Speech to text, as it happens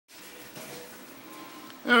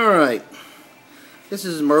Alright, this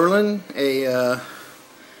is Merlin, a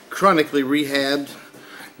chronically rehabbed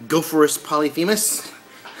Gophorus polyphemus.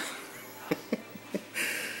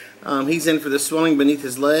 He's in for the swelling beneath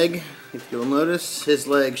his leg. If you'll notice, his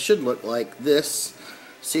leg should look like this.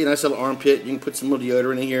 See a nice little armpit. You can put some little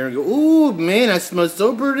deodorant in here and go, ooh, man, I smell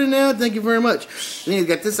so pretty now. Thank you very much. And then he's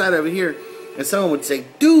got this side over here. And someone would say,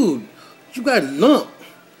 dude, you got a lump.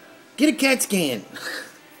 Get a CAT scan.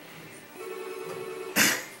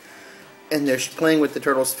 And they're playing with the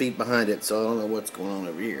turtle's feet behind it, so I don't know what's going on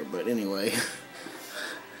over here. But anyway,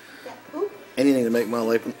 anything to make my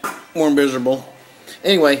life more miserable.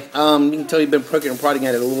 Anyway, you can tell you've been poking and prodding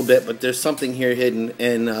at it a little bit, but there's something here hidden,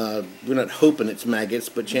 and we're not hoping it's maggots,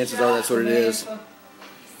 but chances are that's what it is.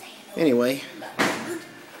 Anyway,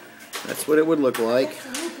 that's what it would look like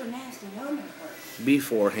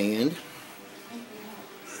beforehand.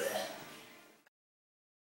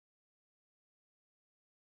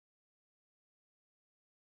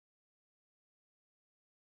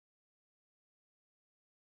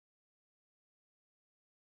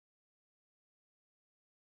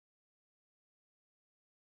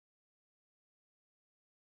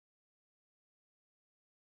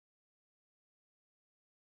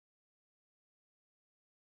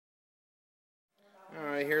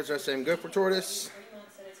 Alright, here's our same gopher tortoise.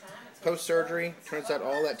 Post-surgery, turns out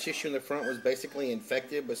all that tissue in the front was basically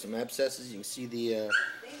infected with some abscesses. You can see the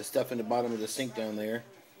stuff in the bottom of the sink down there.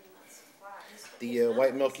 The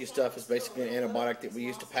white milky stuff is basically an antibiotic that we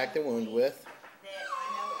use to pack the wound with.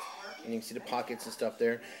 And you can see the pockets and stuff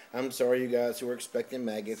there. I'm sorry you guys who were expecting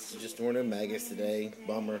maggots. Just weren't no maggots today.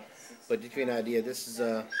 Bummer. But to give you an idea, this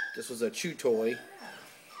was a chew toy.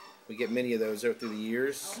 We get many of those through the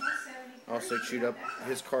years. Also chewed up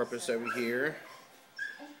his carpus over here.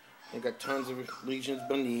 We've got tons of lesions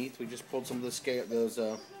beneath. We just pulled some of those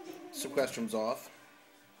sequestrums off.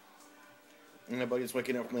 And my buddy's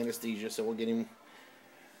waking up from anesthesia, so we'll get him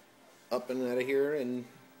up and out of here and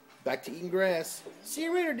back to eating grass. See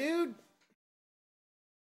you later, dude.